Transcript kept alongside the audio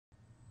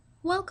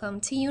Welcome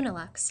to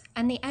UNILUX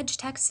and the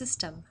EdgeTech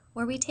system,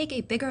 where we take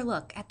a bigger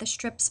look at the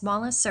strip's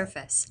smallest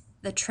surface,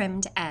 the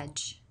trimmed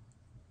edge.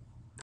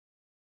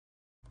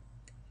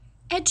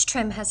 Edge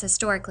trim has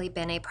historically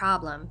been a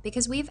problem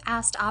because we've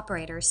asked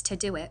operators to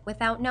do it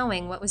without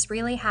knowing what was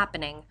really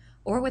happening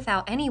or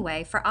without any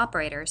way for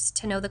operators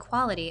to know the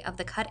quality of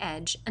the cut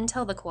edge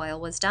until the coil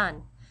was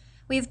done.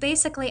 We've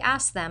basically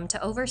asked them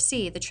to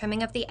oversee the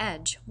trimming of the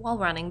edge while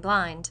running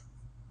blind.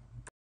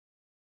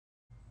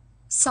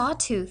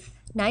 Sawtooth,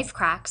 knife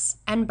cracks,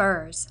 and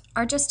burrs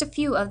are just a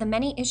few of the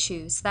many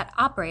issues that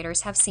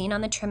operators have seen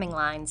on the trimming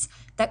lines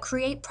that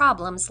create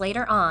problems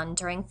later on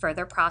during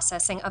further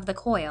processing of the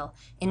coil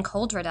in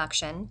cold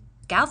reduction,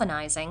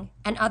 galvanizing,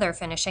 and other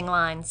finishing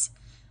lines.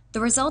 The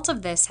result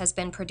of this has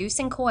been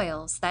producing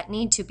coils that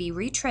need to be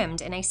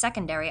retrimmed in a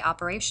secondary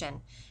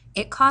operation.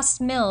 It costs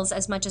mills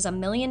as much as $1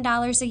 million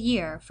a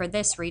year for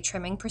this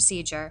retrimming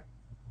procedure.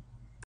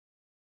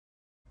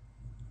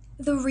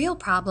 The real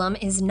problem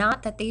is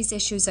not that these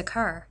issues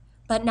occur,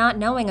 but not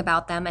knowing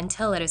about them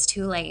until it is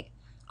too late.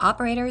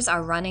 Operators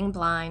are running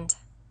blind.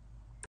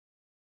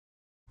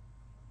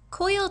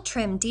 Coil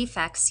trim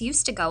defects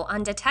used to go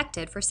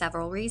undetected for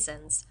several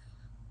reasons.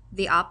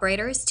 The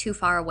operator is too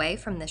far away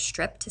from the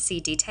strip to see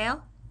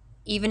detail.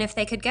 Even if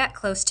they could get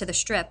close to the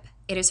strip,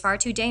 it is far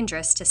too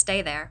dangerous to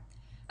stay there.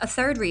 A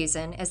third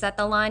reason is that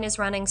the line is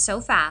running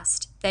so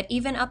fast that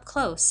even up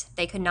close,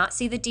 they could not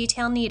see the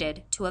detail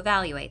needed to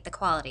evaluate the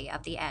quality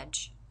of the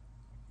edge.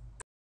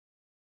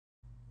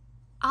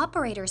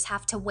 Operators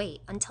have to wait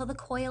until the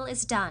coil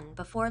is done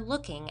before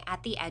looking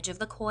at the edge of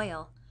the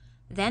coil.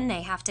 Then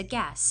they have to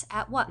guess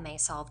at what may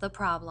solve the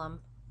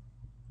problem.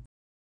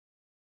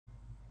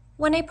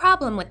 When a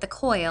problem with the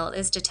coil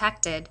is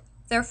detected,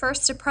 their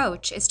first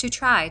approach is to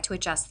try to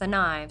adjust the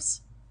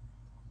knives.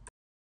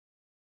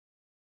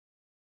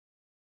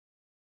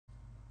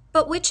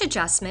 But which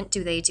adjustment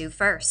do they do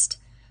first?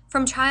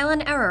 From trial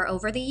and error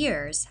over the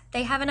years,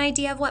 they have an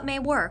idea of what may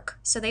work,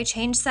 so they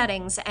change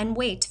settings and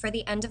wait for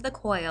the end of the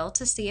coil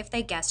to see if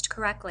they guessed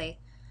correctly.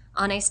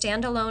 On a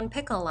standalone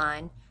pickle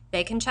line,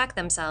 they can check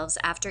themselves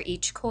after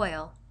each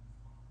coil.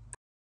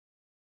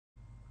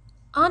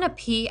 On a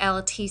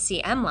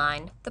PLTCM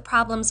line, the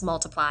problems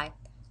multiply.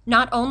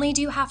 Not only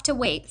do you have to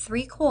wait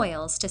 3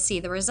 coils to see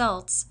the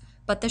results,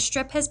 but the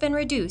strip has been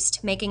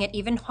reduced, making it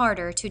even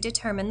harder to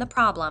determine the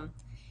problem.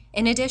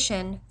 In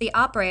addition, the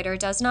operator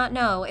does not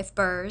know if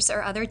burrs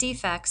or other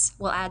defects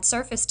will add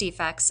surface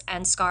defects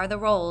and scar the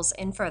rolls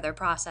in further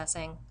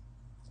processing.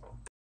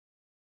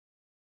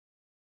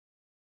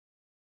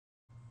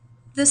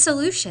 The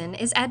solution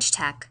is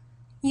EdgeTech.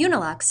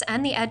 UNILUX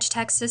and the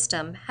EdgeTech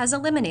system has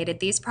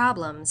eliminated these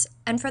problems,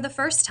 and for the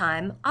first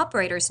time,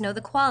 operators know the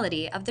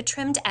quality of the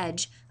trimmed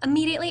edge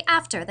immediately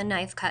after the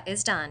knife cut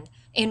is done,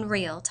 in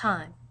real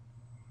time.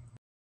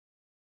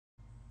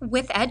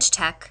 With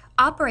EdgeTech,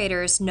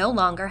 operators no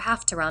longer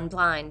have to run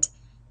blind.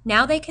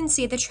 Now they can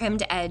see the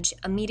trimmed edge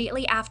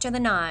immediately after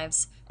the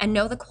knives and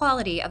know the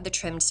quality of the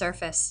trimmed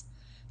surface.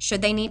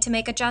 Should they need to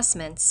make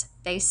adjustments,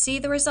 they see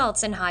the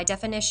results in high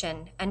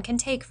definition and can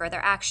take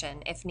further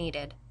action if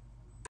needed.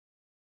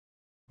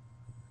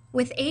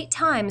 With 8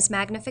 times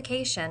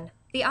magnification,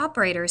 the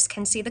operators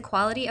can see the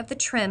quality of the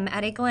trim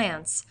at a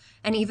glance,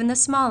 and even the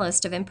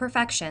smallest of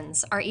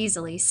imperfections are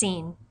easily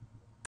seen.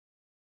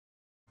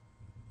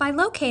 By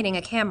locating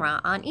a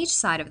camera on each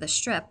side of the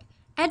strip,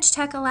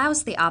 EdgeTech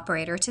allows the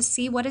operator to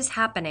see what is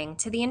happening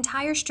to the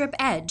entire strip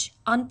edge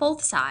on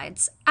both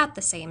sides at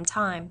the same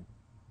time.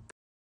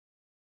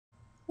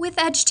 With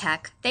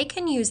EdgeTech, they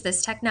can use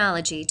this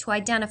technology to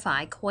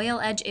identify coil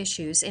edge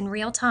issues in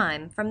real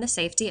time from the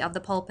safety of the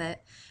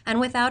pulpit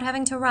and without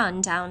having to run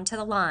down to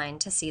the line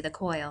to see the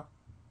coil.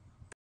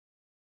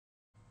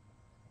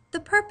 The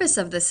purpose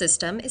of the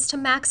system is to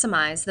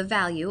maximize the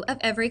value of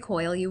every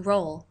coil you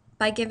roll,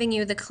 by giving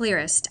you the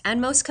clearest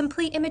and most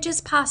complete images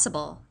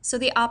possible so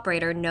the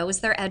operator knows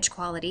their edge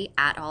quality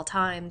at all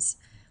times.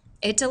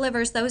 It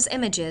delivers those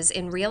images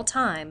in real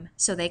time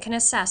so they can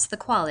assess the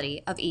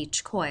quality of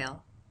each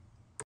coil.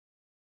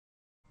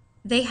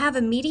 They have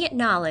immediate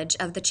knowledge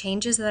of the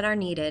changes that are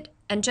needed,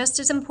 and just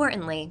as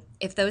importantly,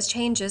 if those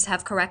changes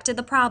have corrected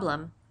the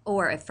problem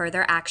or if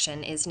further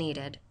action is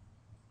needed.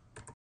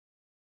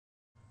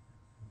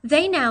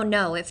 They now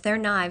know if their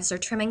knives are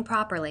trimming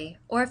properly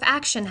or if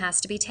action has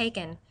to be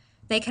taken.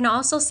 They can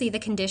also see the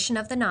condition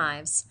of the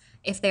knives,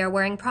 if they are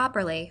wearing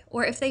properly,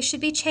 or if they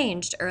should be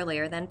changed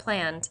earlier than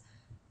planned.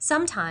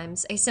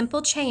 Sometimes, a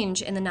simple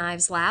change in the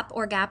knive's lap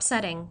or gap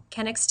setting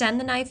can extend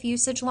the knife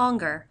usage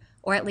longer,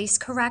 or at least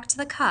correct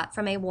the cut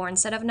from a worn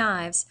set of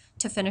knives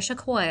to finish a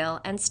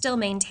coil and still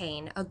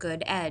maintain a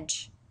good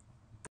edge.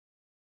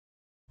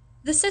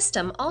 The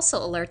system also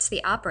alerts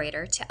the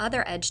operator to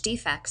other edge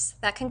defects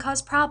that can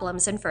cause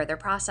problems in further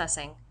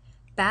processing.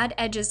 Bad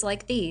edges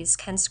like these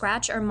can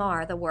scratch or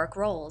mar the work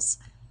rolls.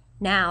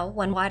 Now,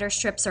 when wider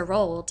strips are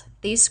rolled,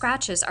 these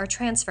scratches are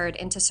transferred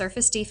into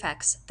surface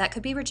defects that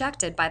could be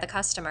rejected by the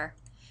customer.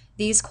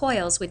 These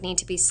coils would need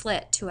to be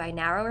slit to a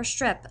narrower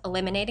strip,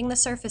 eliminating the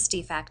surface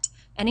defect,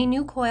 and a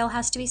new coil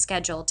has to be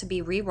scheduled to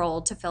be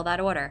re-rolled to fill that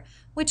order,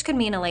 which could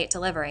mean a late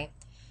delivery.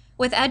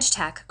 With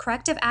EdgeTech,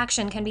 corrective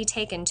action can be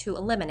taken to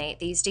eliminate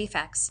these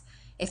defects.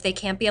 If they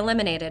can't be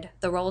eliminated,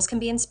 the rolls can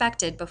be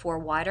inspected before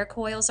wider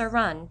coils are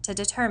run to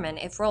determine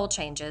if roll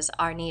changes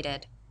are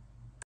needed.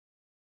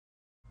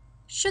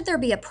 Should there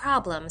be a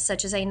problem,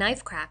 such as a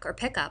knife crack or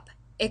pickup,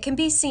 it can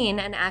be seen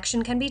and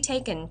action can be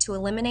taken to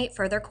eliminate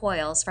further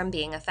coils from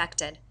being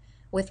affected.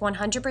 With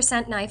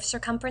 100% knife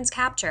circumference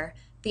capture,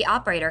 the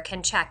operator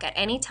can check at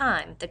any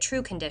time the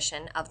true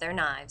condition of their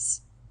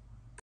knives.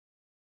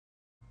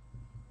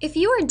 If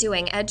you are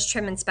doing edge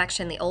trim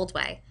inspection the old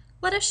way,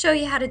 let us show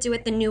you how to do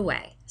it the new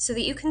way, so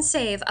that you can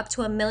save up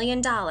to $1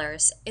 million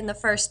in the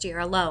first year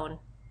alone.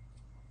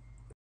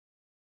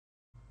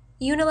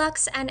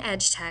 Unilux and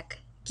EdgeTech,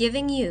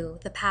 giving you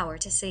the power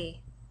to see.